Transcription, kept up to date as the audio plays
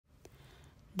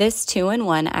This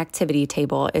 2-in-1 activity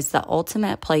table is the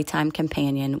ultimate playtime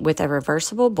companion with a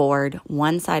reversible board.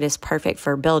 One side is perfect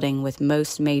for building with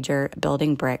most major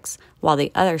building bricks, while the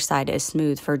other side is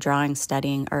smooth for drawing,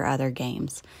 studying, or other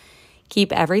games.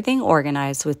 Keep everything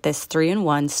organized with this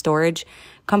 3-in-1 storage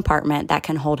compartment that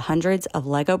can hold hundreds of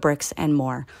Lego bricks and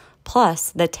more.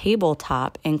 Plus, the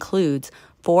tabletop includes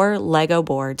 4 Lego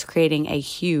boards, creating a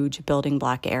huge building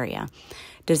block area.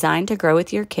 Designed to grow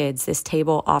with your kids, this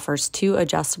table offers 2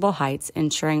 adjustable heights,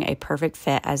 ensuring a perfect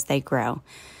fit as they grow.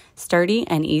 Sturdy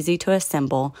and easy to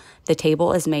assemble, the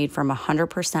table is made from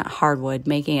 100% hardwood,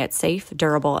 making it safe,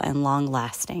 durable, and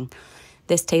long-lasting.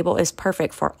 This table is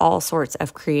perfect for all sorts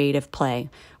of creative play,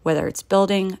 whether it's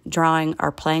building, drawing,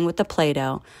 or playing with the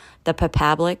Play-Doh. The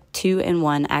Papablick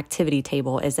 2-in-1 activity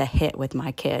table is a hit with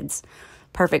my kids.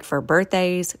 Perfect for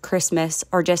birthdays, Christmas,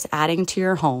 or just adding to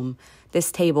your home.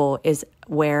 This table is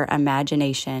where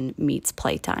imagination meets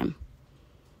playtime.